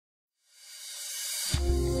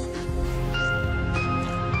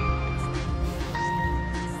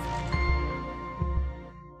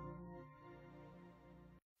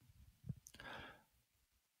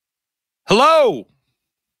Hello,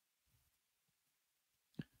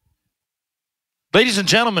 ladies and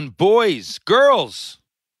gentlemen, boys, girls.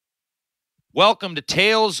 Welcome to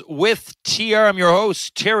Tales with TR. I'm your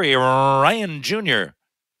host, Terry Ryan Jr.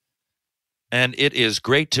 And it is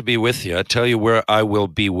great to be with you. I tell you who I will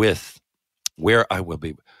be with, and where I will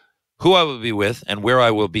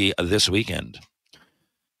be this weekend.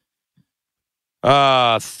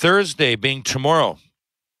 Thursday being tomorrow,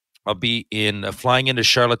 I'll be flying into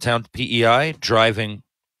Charlottetown, PEI, driving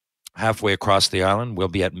halfway across the island. We'll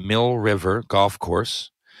be at Mill River Golf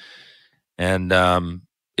Course, and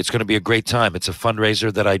it's going to be a great time. It's a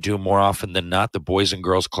fundraiser that I do more often than not, the Boys and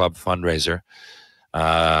Girls Club fundraiser.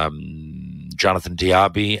 Jonathan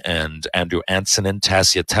Diaby and Andrew Ansonin,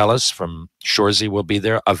 Tassia Tellis from Shoresy will be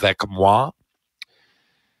there, avec moi,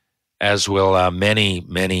 as will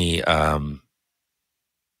many.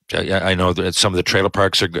 I know that some of the trailer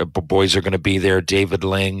parks boys are going to be there. David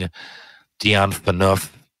Ling, Dion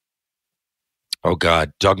Phaneuf, oh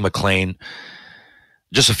God, Doug McLean.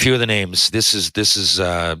 Just a few of the names. This is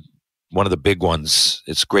one of the big ones.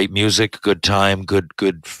 It's great music, good time, good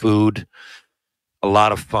food, a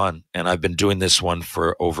lot of fun. And I've been doing this one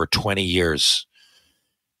for over 20 years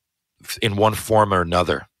in one form or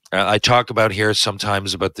another. I talk about here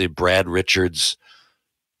sometimes about the Brad Richards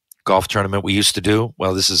golf tournament we used to do.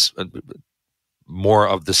 Well, this is more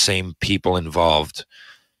of the same people involved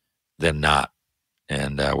than not.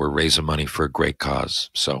 And we're raising money for a great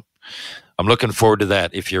cause. So I'm looking forward to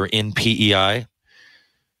that. If you're in PEI,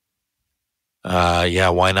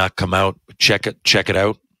 why not come out, check it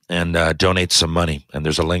out, and donate some money. And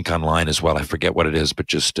there's a link online as well. I forget what it is, but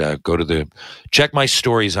just check my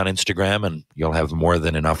stories on Instagram, and you'll have more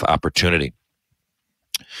than enough opportunity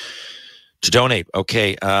to donate.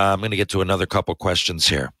 Okay, I'm going to get to another couple questions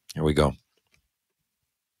here. Here we go.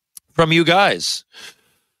 From you guys.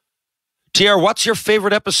 TR, what's your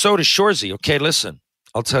favorite episode of Shoresy? Okay, listen.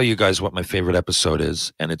 I'll tell you guys what my favorite episode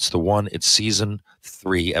is, and it's season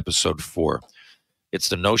 3, episode 4. It's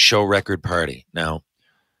the no-show record party. Now,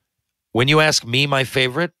 when you ask me my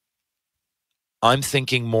favorite, I'm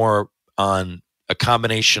thinking more on a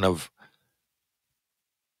combination of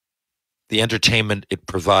the entertainment it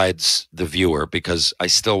provides the viewer, because I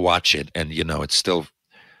still watch it, and, it's still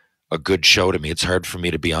a good show to me. It's hard for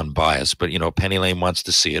me to be unbiased, but, Penny Lane wants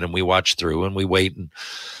to see it, and we watch through, and we wait and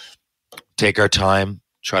take our time,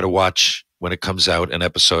 try to watch when it comes out, an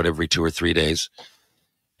episode every 2 or 3 days.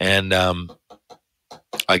 And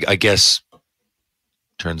I guess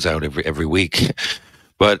turns out every week.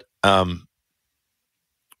 But I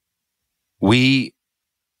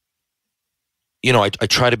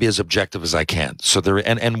try to be as objective as I can. So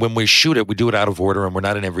and when we shoot it, we do it out of order, and we're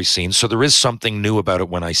not in every scene. So there is something new about it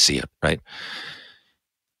when I see it, right?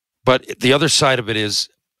 But the other side of it is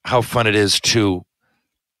how fun it is to,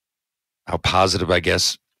 how positive, I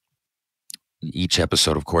guess. Each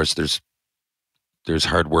episode, of course, there's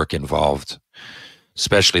hard work involved.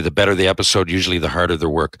 Especially the better the episode, usually the harder the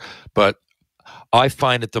work. But I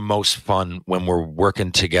find it the most fun when we're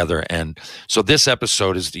working together. And so this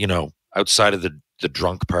episode is, outside of the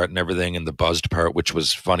drunk part and everything, and the buzzed part, which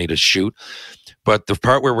was funny to shoot. But the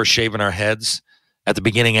part where we're shaving our heads at the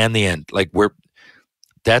beginning and the end,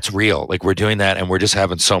 that's real. Like, we're doing that, and we're just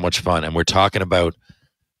having so much fun. And we're talking about,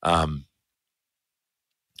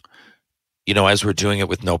 as we're doing it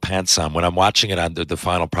with no pants on, when I'm watching it on the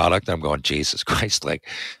final product, I'm going, Jesus Christ,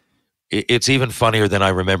 it's even funnier than I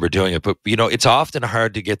remember doing it. But, it's often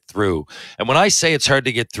hard to get through. And when I say it's hard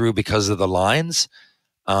to get through because of the lines,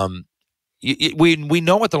 we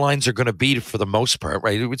know what the lines are going to be for the most part,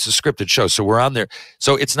 right? It's a scripted show, so we're on there.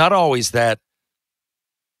 So it's not always that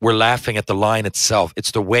we're laughing at the line itself.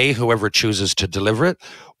 It's the way whoever chooses to deliver it,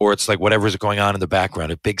 or it's like whatever's going on in the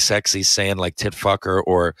background. If Big Sexy's saying tit fucker,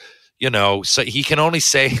 or, so he can only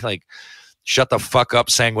say shut the fuck up,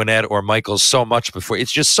 Sanguinette, or Michael's so much before.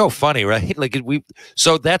 It's just so funny, right?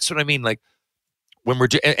 So that's what I mean. When we're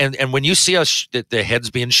and when you see us, the heads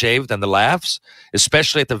being shaved and the laughs,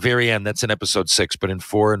 especially at the very end, that's in episode 6, but in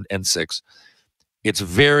 4 and 6, it's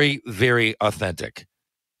very, very authentic.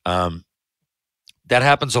 That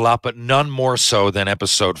happens a lot, but none more so than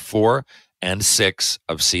episode 4 and 6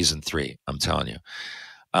 of season 3. I'm telling you.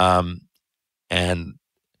 And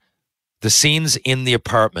the scenes in the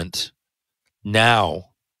apartment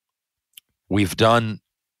now, we've done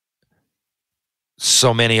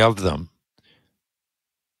so many of them.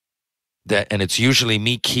 And it's usually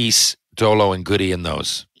me, Keese, Dolo, and Goody in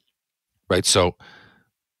those, right? So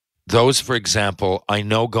those, for example, I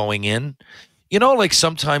know going in,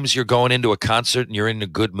 sometimes you're going into a concert and you're in a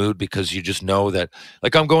good mood because you just know that,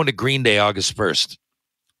 I'm going to Green Day August 1st.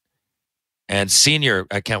 And Senior,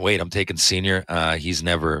 I can't wait. I'm taking Senior. He's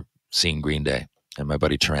never seen Green Day, and my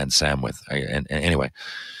buddy Taran Sam with. And anyway,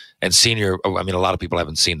 and Senior, I mean, a lot of people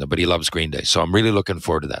haven't seen them, but he loves Green Day. So I'm really looking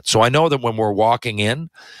forward to that. So I know that when we're walking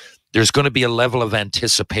in, there's going to be a level of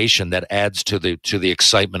anticipation that adds to the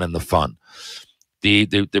excitement and the fun.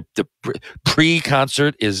 The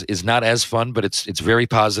pre-concert is not as fun, but it's very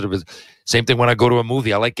positive. Same thing when I go to a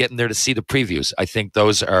movie. I like getting there to see the previews. I think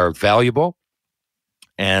those are valuable.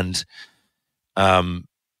 And in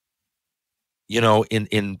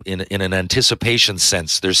an anticipation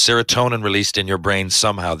sense, there's serotonin released in your brain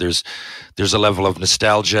somehow. There's a level of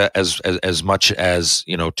nostalgia as much as,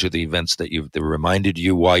 to the events that reminded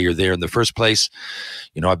you why you're there in the first place.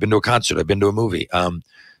 I've been to a concert, I've been to a movie.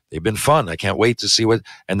 They've been fun. I can't wait to see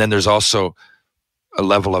and then there's also a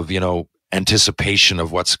level of, anticipation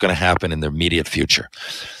of what's going to happen in the immediate future.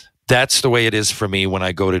 That's the way it is for me when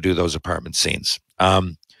I go to do those apartment scenes.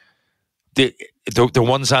 The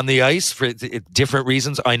ones on the ice for different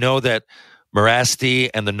reasons. I know that Morasti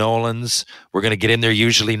and the Nolans, we're going to get in there.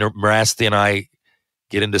 Usually Morasti and I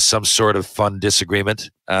get into some sort of fun disagreement.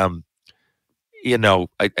 I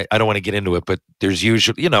don't want to get into it, but there's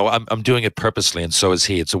usually, I'm doing it purposely, and so is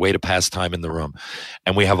he. It's a way to pass time in the room,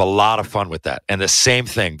 and we have a lot of fun with that. And the same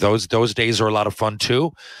thing, those days are a lot of fun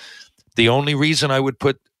too. The only reason I would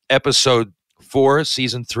put episode 4,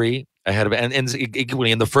 season 3 ahead of it, and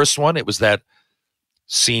equally in the first one, it was that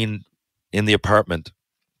scene in the apartment.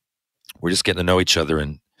 We're just getting to know each other,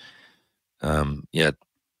 and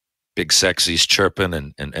Big Sexy's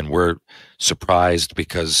chirping, and we're surprised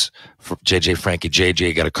because Frankie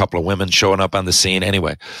JJ got a couple of women showing up on the scene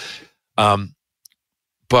anyway.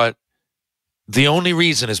 But the only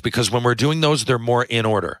reason is because when we're doing those, they're more in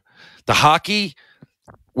order. The hockey,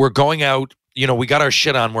 we're going out, we got our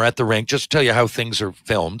shit on, we're at the rink. Just to tell you how things are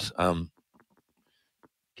filmed.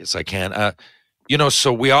 Guess I can.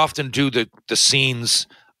 So we often do the scenes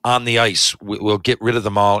on the ice. We'll get rid of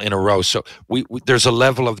them all in a row. So there's a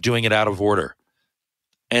level of doing it out of order.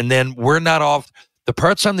 And then we're not off. The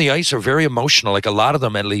parts on the ice are very emotional. Like a lot of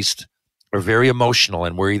them, at least, are very emotional.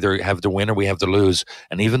 And we either have to win or we have to lose.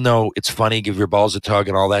 And even though it's funny, give your balls a tug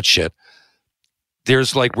and all that shit,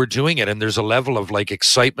 there's we're doing it. And there's a level of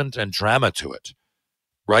excitement and drama to it.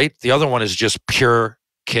 Right? The other one is just pure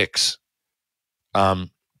kicks. So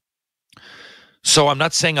I'm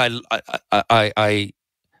not saying I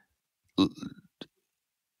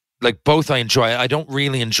both I enjoy. I don't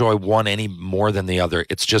really enjoy one any more than the other.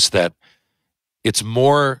 It's just that it's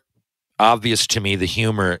more obvious to me, the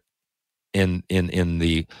humor in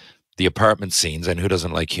the apartment scenes. And who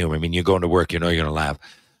doesn't like humor? I mean, you go into work, you're going to laugh.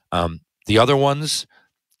 The other ones,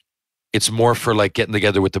 it's more for getting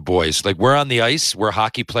together with the boys. We're on the ice, we're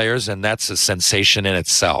hockey players, and that's a sensation in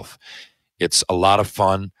itself. It's a lot of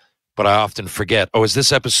fun. But I often forget, is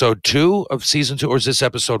this episode 2 of season 2 or is this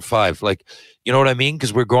episode 5? You know what I mean?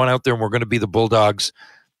 Because we're going out there and we're going to be the Bulldogs,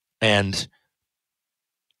 and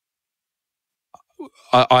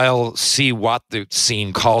I'll see what the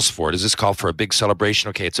scene calls for. Does this call for a big celebration?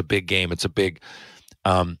 Okay, it's a big game. It's a big,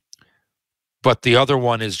 but the other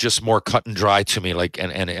one is just more cut and dry to me,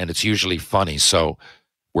 and it's usually funny. So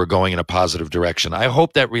we're going in a positive direction. I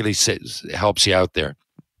hope that really helps you out there.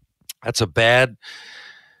 That's a bad,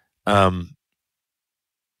 in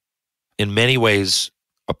many ways,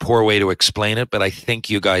 a poor way to explain it, but I think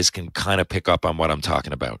you guys can kind of pick up on what I'm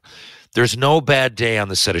talking about. There's no bad day on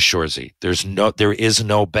the set of Shoresy. There is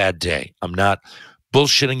no bad day. I'm not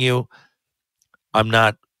bullshitting you. I'm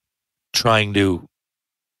not trying to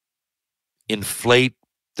inflate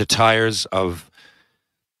the tires of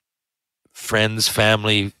friends,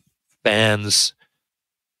 family, fans,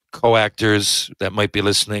 co-actors that might be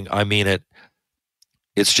listening. I mean it.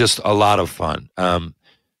 It's just a lot of fun.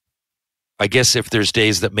 I guess if there's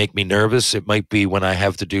days that make me nervous, it might be when I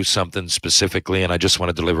have to do something specifically and I just want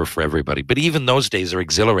to deliver for everybody. But even those days are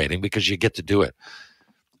exhilarating because you get to do it.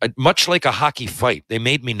 Much like a hockey fight, they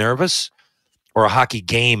made me nervous, or a hockey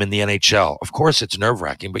game in the NHL. Of course, it's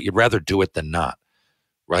nerve-wracking, but you'd rather do it than not,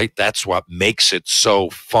 right? That's what makes it so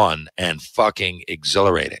fun and fucking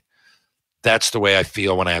exhilarating. That's the way I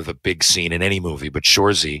feel when I have a big scene in any movie, but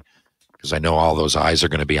Shoresy, because I know all those eyes are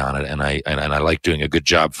going to be on it, and I like doing a good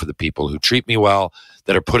job for the people who treat me well,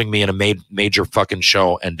 that are putting me in a major fucking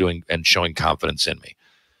show and showing confidence in me.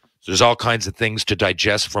 So there's all kinds of things to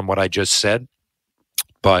digest from what I just said,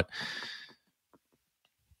 but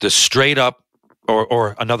the straight up,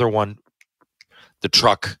 or another one, the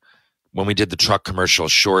truck, when we did the truck commercial,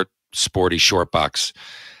 short, sporty, short box,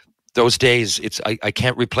 those days, I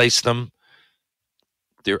can't replace them.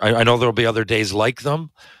 I know there'll be other days like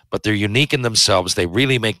them, but they're unique in themselves. They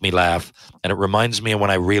really make me laugh, and it reminds me of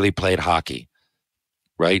when I really played hockey.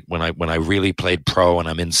 Right when I really played pro, and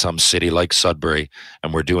I'm in some city like Sudbury,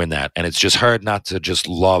 and we're doing that, and it's just hard not to just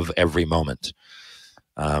love every moment.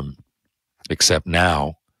 Except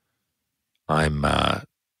now, I'm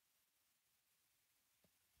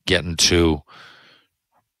getting to,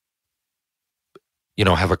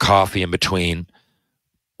 have a coffee in between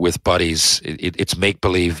with buddies. It's make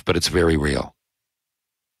believe, but it's very real.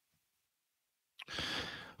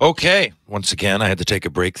 Okay. Once again, I had to take a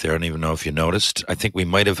break there. I don't even know if you noticed. I think we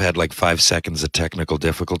might have had like 5 seconds of technical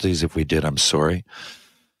difficulties. If we did, I'm sorry.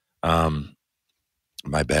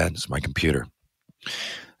 My bad. It's my computer. I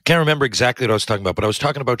can't remember exactly what I was talking about, but I was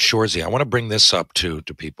talking about Shoresy. I want to bring this up to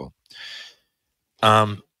people.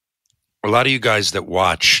 A lot of you guys that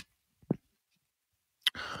watch,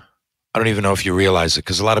 I don't even know if you realize it,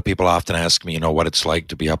 because a lot of people often ask me, what it's like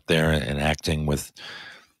to be up there and acting with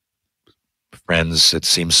friends. It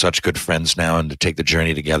seems such good friends now, and to take the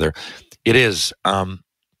journey together. It is. And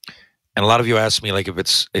a lot of you ask me, like, if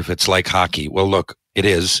it's like hockey. Well, look, it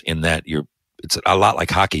is, in that it's a lot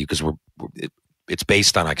like hockey, because it's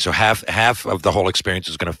based on hockey. So half of the whole experience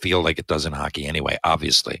is going to feel like it does in hockey anyway,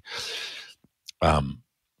 obviously,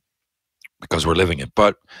 because we're living it.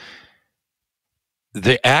 But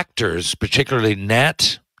the actors, particularly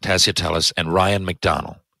Nat Tassiatellis and Ryan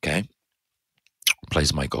McDonnell, okay,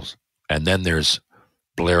 plays Michaels. And then there's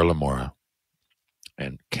Blair Lamora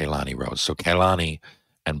and Kaylani Rose. So Kaylani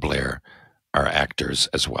and Blair are actors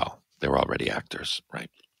as well. They're already actors, right?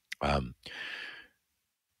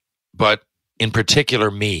 But in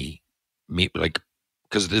particular, me, like,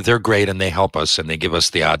 because they're great and they help us and they give us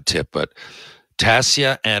the odd tip. But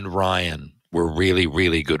Tassia and Ryan were really,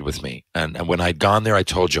 really good with me. And when I'd gone there, I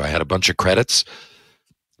told you I had a bunch of credits,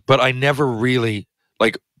 but I never really,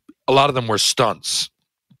 like, a lot of them were stunts.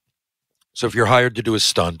 So if you're hired to do a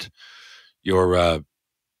stunt, you're,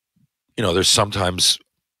 there's sometimes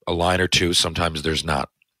a line or two, sometimes there's not.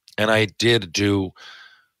 And I did do,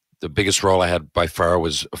 the biggest role I had by far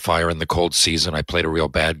was A Fire in the Cold Season. I played a real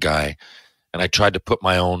bad guy, and I tried to put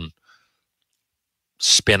my own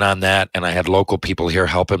spin on that, and I had local people here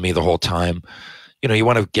helping me the whole time. You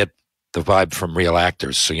want to get the vibe from real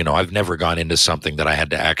actors. So, I've never gone into something that I had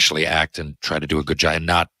to actually act and try to do a good job and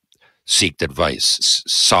not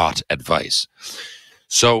sought advice.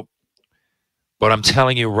 So, but I'm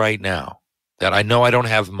telling you right now that I know I don't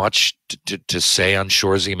have much to say on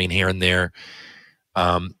Shoresy. I mean, here and there.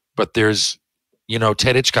 But there's,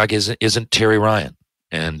 Ted Hitchcock isn't Terry Ryan.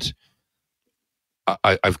 And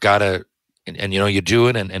I've got to, and you do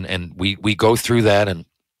it, and we go through that, and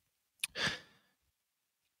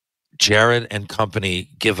Jared and company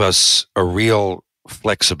give us a real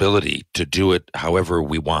flexibility to do it however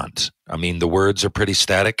we want. I mean, the words are pretty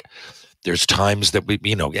static. There's times that we,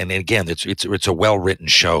 and again, it's a well-written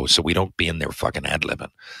show, so we don't be in there fucking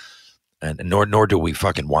ad-libbing, and nor do we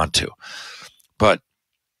fucking want to. But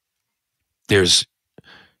there's,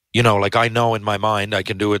 like, I know in my mind I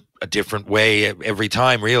can do it a different way every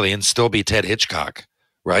time, really, and still be Ted Hitchcock,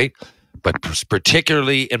 right? But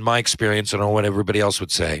particularly in my experience, I don't know what everybody else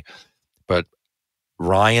would say, but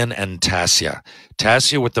Ryan and Tassia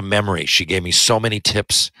with the memory, she gave me so many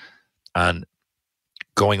tips on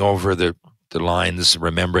going over the lines,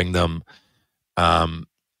 remembering them.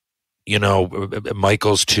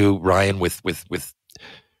 Michael's too, Ryan with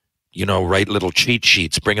write little cheat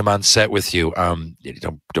sheets, bring them on set with you.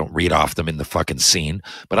 Don't read off them in the fucking scene,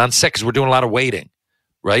 but on set, because we're doing a lot of waiting,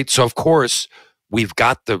 right? So of course we've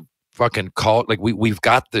got the fucking call, like we've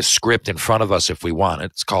got the script in front of us if we want it.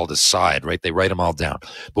 It's called a side, right? They write them all down.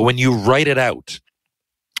 But when you write it out,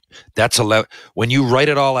 when you write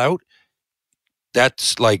it all out,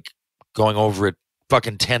 that's like going over it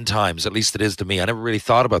fucking 10 times. At least it is to me. I never really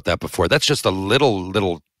thought about that before. That's just a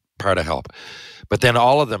little part of help. But then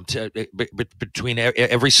all of them, between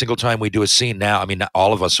every single time we do a scene now, I mean,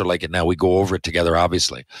 all of us are like it now. We go over it together,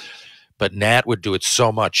 obviously. But Nat would do it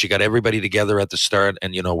so much. She got everybody together at the start,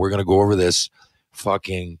 and, we're going to go over this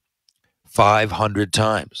fucking 500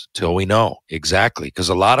 times till we know exactly. Because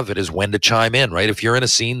a lot of it is when to chime in, right? If you're in a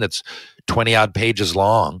scene that's 20-odd pages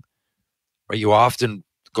long, right, you often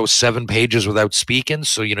go 7 pages without speaking.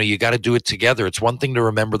 So, you got to do it together. It's one thing to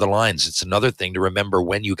remember the lines. It's another thing to remember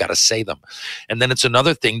when you got to say them. And then it's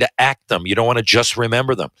another thing to act them. You don't want to just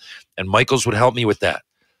remember them. And Michaels would help me with that.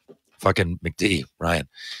 Fucking McD, Ryan.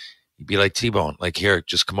 You'd be like, T-Bone, like, here,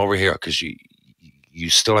 just come over here, because you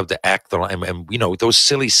still have to act the line. And those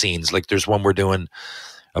silly scenes, like there's one we're doing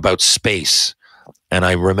about space. And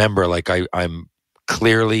I remember, like, I'm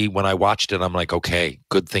clearly, when I watched it, I'm like, okay,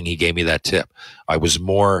 good thing he gave me that tip. I was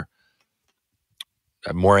more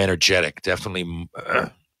energetic, definitely. I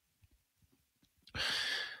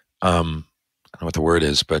don't know what the word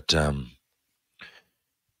is, but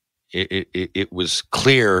it was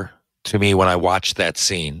clear to me when I watched that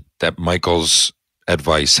scene that Michael's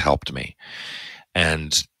advice helped me.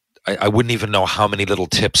 And I wouldn't even know how many little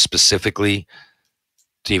tips specifically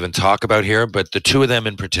to even talk about here, but the two of them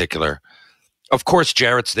in particular. Of course,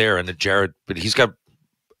 Jarrett's there, and but he's got.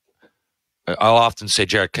 I'll often say,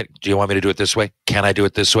 Jarrett, do you want me to do it this way? Can I do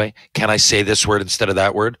it this way? Can I say this word instead of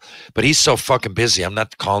that word? But he's so fucking busy. I'm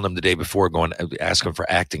not calling him the day before, going ask him for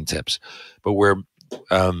acting tips. But where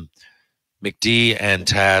McD and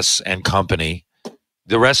Tass and company,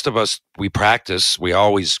 the rest of us, we practice. We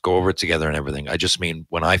always go over it together and everything. I just mean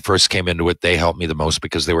when I first came into it, they helped me the most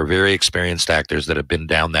because they were very experienced actors that had been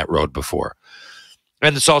down that road before.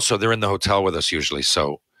 And it's also, they're in the hotel with us usually.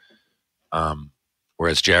 So,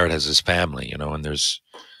 whereas Jarrett has his family, and there's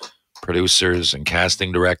producers and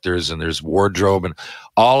casting directors and there's wardrobe, and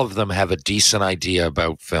all of them have a decent idea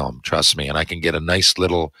about film, trust me. And I can get a nice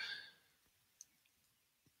little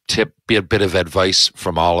tip, be a bit of advice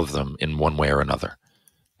from all of them in one way or another.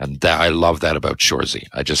 And that, I love that about Shoresy.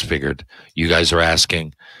 I just figured you guys are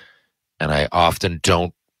asking, and I often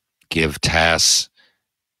don't give Tass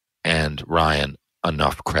and Ryan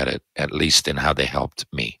enough credit, at least in how they helped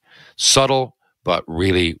me. Subtle, but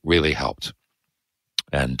really, really helped.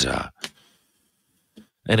 And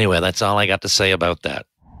anyway, that's all I got to say about that.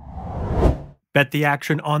 Bet the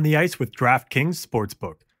action on the ice with DraftKings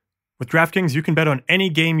Sportsbook. With DraftKings, you can bet on any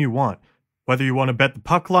game you want. Whether you want to bet the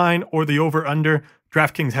puck line or the over-under,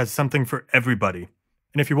 DraftKings has something for everybody.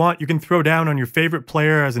 And if you want, you can throw down on your favorite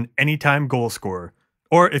player as an anytime goal scorer.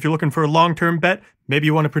 Or if you're looking for a long-term bet, maybe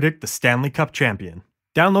you want to predict the Stanley Cup champion.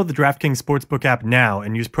 Download the DraftKings Sportsbook app now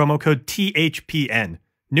and use promo code THPN.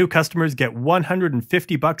 New customers get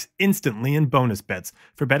 $150 instantly in bonus bets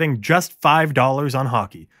for betting just $5 on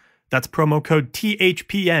hockey. That's promo code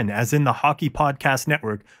THPN, as in the Hockey Podcast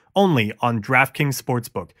Network, only on DraftKings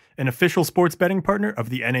Sportsbook, an official sports betting partner of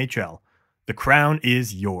the NHL. The crown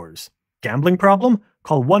is yours. Gambling problem?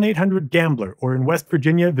 Call 1-800-GAMBLER, or in West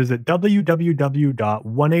Virginia, visit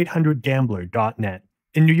www.1800gambler.net.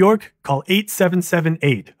 In New York, call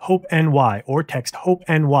 8778-HOPE-NY or text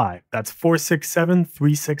HOPE-NY. That's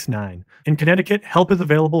 467-369. In Connecticut, help is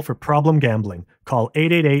available for problem gambling. Call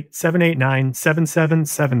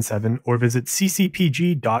 888-789-7777 or visit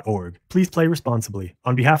ccpg.org. Please play responsibly.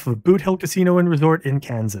 On behalf of Boot Hill Casino and Resort in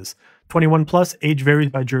Kansas. 21 plus, age varies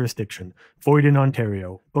by jurisdiction. Void in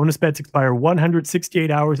Ontario. Bonus bets expire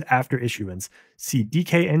 168 hours after issuance. See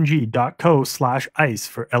dkng.co/ice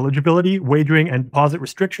for eligibility, wagering, and deposit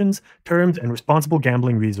restrictions, terms, and responsible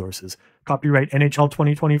gambling resources. Copyright NHL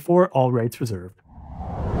 2024, all rights reserved.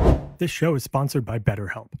 This show is sponsored by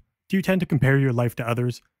BetterHelp. Do you tend to compare your life to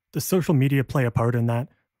others? Does social media play a part in that?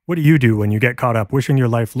 What do you do when you get caught up wishing your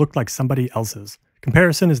life looked like somebody else's?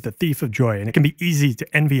 Comparison is the thief of joy, and it can be easy to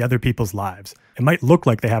envy other people's lives. It might look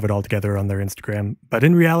like they have it all together on their Instagram, but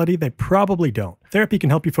in reality, they probably don't. Therapy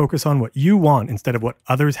can help you focus on what you want instead of what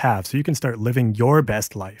others have, so you can start living your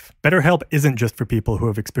best life. BetterHelp isn't just for people who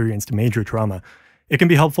have experienced major trauma. It can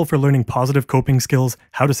be helpful for learning positive coping skills,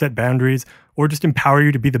 how to set boundaries, or just empower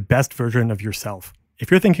you to be the best version of yourself.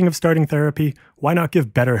 If you're thinking of starting therapy, why not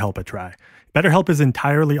give BetterHelp a try? BetterHelp is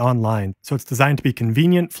entirely online, so it's designed to be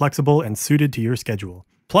convenient, flexible, and suited to your schedule.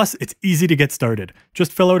 Plus, it's easy to get started.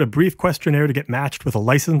 Just fill out a brief questionnaire to get matched with a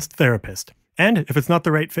licensed therapist. And if it's not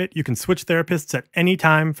the right fit, you can switch therapists at any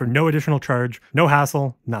time for no additional charge, no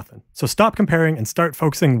hassle, nothing. So stop comparing and start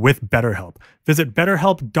focusing with BetterHelp. Visit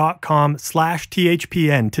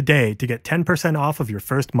betterhelp.com/THPN today to get 10% off of your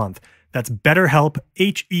first month. That's BetterHelp,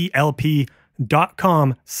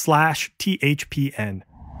 HELP.com/THPN.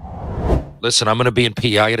 Listen, I'm going to be in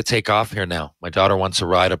PE. I got to take off here now. My daughter wants a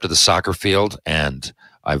ride up to the soccer field, and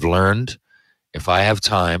I've learned if I have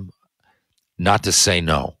time not to say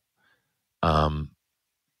no. Out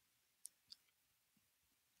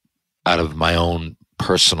of my own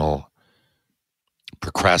personal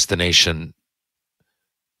procrastination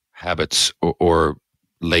habits or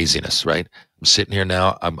laziness, right? I'm sitting here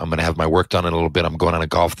now. I'm going to have my work done in a little bit. I'm going on a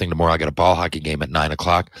golf thing tomorrow. I got a ball hockey game at 9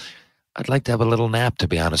 o'clock. I'd like to have a little nap, to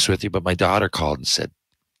be honest with you, but my daughter called and said,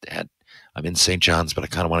 Dad, I'm in St. John's, but I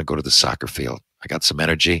kind of want to go to the soccer field. I got some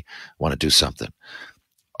energy. I want to do something.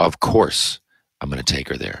 Of course, I'm going to take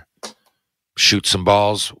her there. Shoot some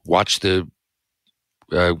balls, watch the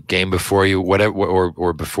game before you, whatever,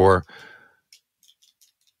 or before,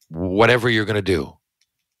 whatever you're going to do.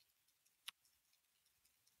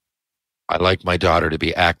 I like my daughter to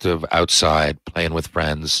be active outside, playing with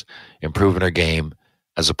friends, improving her game,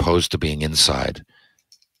 as opposed to being inside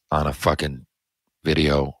on a fucking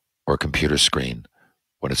video or computer screen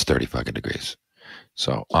when it's 30 fucking degrees.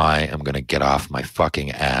 So I am going to get off my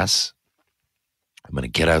fucking ass. I'm going to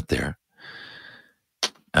get out there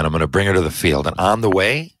and I'm going to bring her to the field. And on the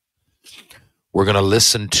way, we're going to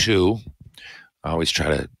listen to, I always try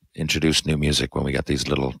to introduce new music when we got these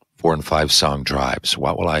little 4 and 5 song drives.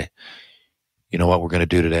 You know what we're going to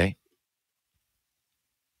do today?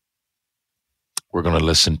 We're going to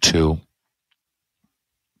listen to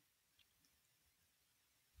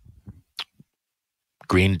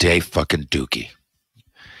Green Day fucking Dookie.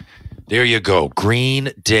 There you go.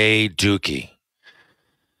 Green Day Dookie.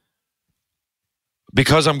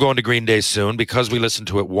 Because I'm going to Green Day soon, because we listen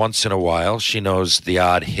to it once in a while, she knows the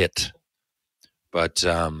odd hit. But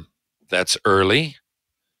that's early.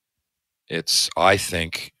 It's, I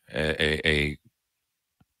think, if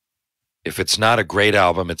it's not a great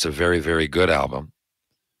album, it's a very, very good album.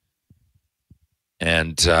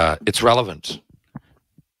 And it's relevant.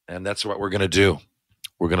 And that's what we're going to do.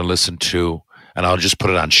 We're going to listen to, and I'll just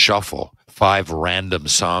put it on shuffle, 5 random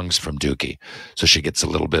songs from Dookie, so she gets a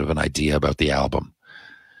little bit of an idea about the album.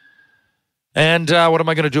 And what am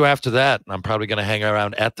I going to do after that? I'm probably going to hang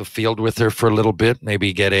around at the field with her for a little bit,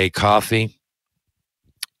 maybe get a coffee,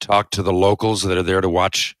 talk to the locals that are there to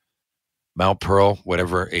watch Mount Pearl,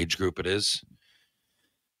 whatever age group it is.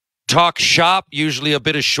 Talk shop, usually a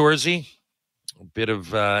bit of Shoresy, a bit of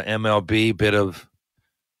MLB, bit of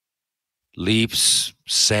Leafs,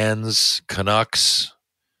 Sens, Canucks,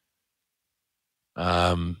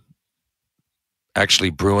 actually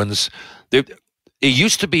Bruins. It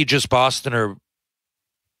used to be just Boston, or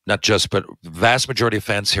not just, but vast majority of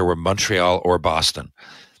fans here were Montreal or Boston.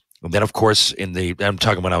 And then, of course, I'm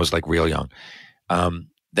talking when I was like real young.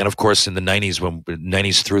 Then, of course, in the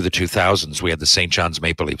 90s through the 2000s, we had the St. John's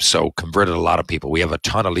Maple Leafs, so converted a lot of people. We have a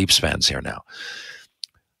ton of Leafs fans here now.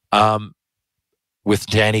 With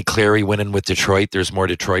Danny Cleary winning with Detroit, there's more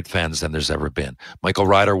Detroit fans than there's ever been. Michael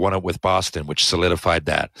Ryder won it with Boston, which solidified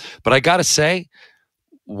that. But I got to say,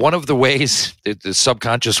 one of the ways, the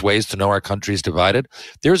subconscious ways to know our country's divided,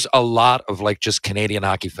 there's a lot of like just Canadian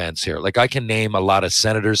hockey fans here. Like I can name a lot of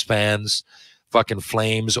Senators fans, fucking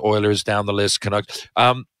Flames, Oilers down the list, Canucks.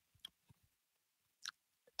 I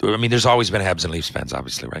mean, there's always been Habs and Leafs fans,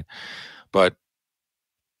 obviously, right? But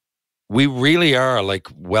we really are like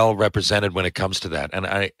well represented when it comes to that. And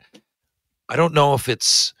I don't know if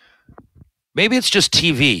maybe it's just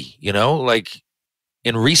TV, like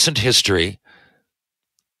in recent history,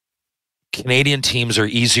 Canadian teams are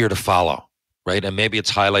easier to follow, right? And maybe it's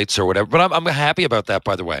highlights or whatever, but I'm happy about that,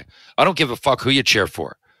 by the way. I don't give a fuck who you cheer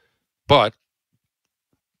for, but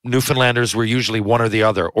Newfoundlanders were usually one or the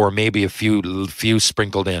other, or maybe a few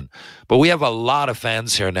sprinkled in. But we have a lot of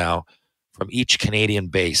fans here now from each Canadian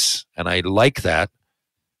base, and I like that,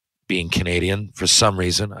 being Canadian for some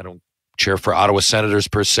reason. I don't cheer for Ottawa Senators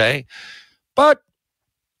per se, but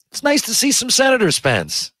it's nice to see some Senators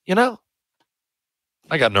fans,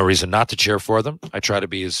 I got no reason not to cheer for them. I try to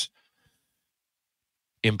be as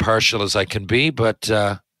impartial as I can be, but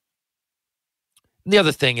the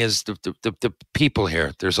other thing is the people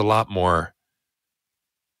here. There's a lot more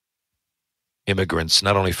immigrants,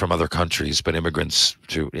 not only from other countries, but immigrants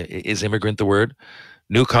to, is immigrant the word?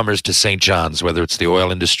 Newcomers to St. John's, whether it's the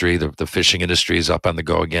oil industry, the fishing industry is up on the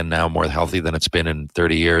go again now, more healthy than it's been in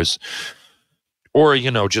 30 years. Or,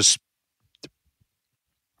 just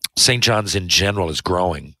St. John's in general is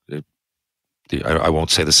growing. I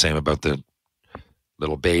won't say the same about the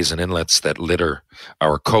little bays and inlets that litter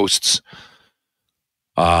our coasts.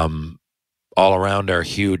 All around our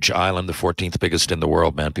huge island, the 14th biggest in the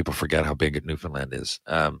world, man. People forget how big Newfoundland is.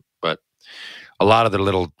 But a lot of the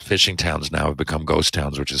little fishing towns now have become ghost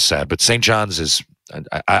towns, which is sad. But St. John's is,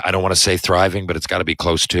 I don't want to say thriving, but it's got to be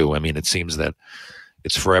close to. I mean, it seems that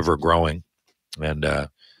it's forever growing. And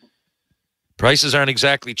prices aren't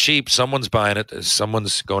exactly cheap. Someone's buying it.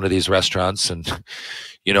 Someone's going to these restaurants. And,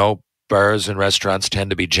 bars and restaurants tend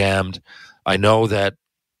to be jammed. I know that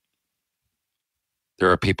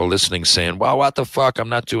there are people listening saying, well, what the fuck? I'm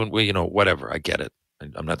not doing, whatever. I get it.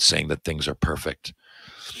 I'm not saying that things are perfect.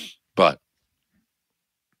 But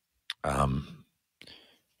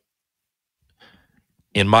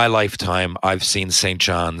in my lifetime, I've seen St.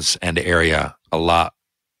 John's and area a lot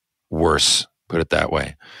worse, put it that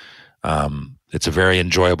way. It's a very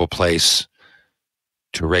enjoyable place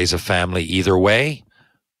to raise a family either way.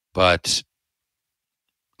 But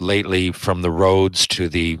lately, from the roads to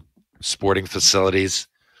the sporting facilities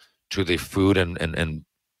to the food and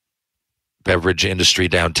beverage industry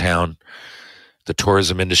downtown, the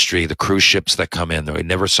tourism industry, the cruise ships that come in. We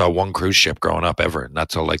never saw one cruise ship growing up ever, not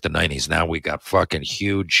till like the 90s. Now we got fucking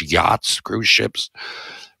huge yachts, cruise ships,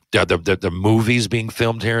 the movies being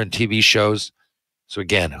filmed here and TV shows. So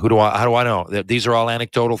again, how do I know? These are all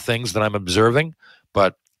anecdotal things that I'm observing,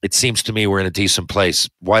 but it seems to me we're in a decent place.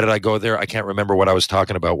 Why did I go there? I can't remember what I was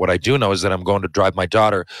talking about. What I do know is that I'm going to drive my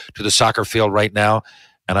daughter to the soccer field right now,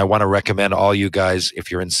 and I want to recommend all you guys, if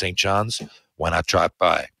you're in St. John's, why not drop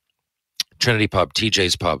by Trinity Pub,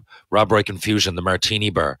 TJ's Pub, Rob Roy Confusion, the Martini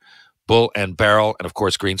Bar, Bull and Barrel, and of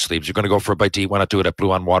course Greensleeves. You're going to go for a bite to eat, why not do it at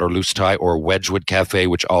Blue on Water, Loose Tie, or Wedgwood Cafe,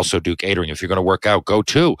 which also do catering. If you're going to work out, go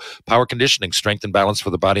to Power Conditioning, strength and balance for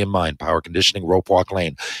the body and mind. Power Conditioning, Rope Walk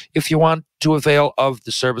Lane. If you want to avail of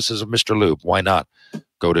the services of Mr. Lube, why not?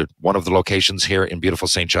 Go to one of the locations here in beautiful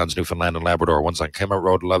St. John's, Newfoundland and Labrador. One's on Kemmer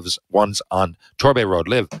Road, one's on Torbay Road.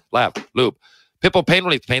 Live, laugh, lube. Pipple Pain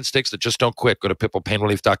Relief, pain sticks that just don't quit. Go to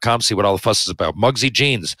pipplepainrelief.com, see what all the fuss is about. Mugsy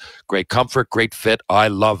Jeans, great comfort, great fit. I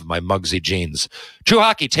love my Mugsy Jeans. True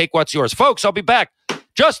Hockey, take what's yours. Folks, I'll be back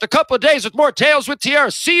just a couple of days with more Tales with Tierra.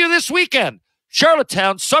 See you this weekend.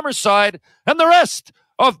 Charlottetown, Summerside, and the rest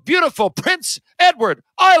of beautiful Prince Edward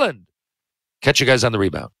Island. Catch you guys on the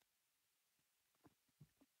rebound.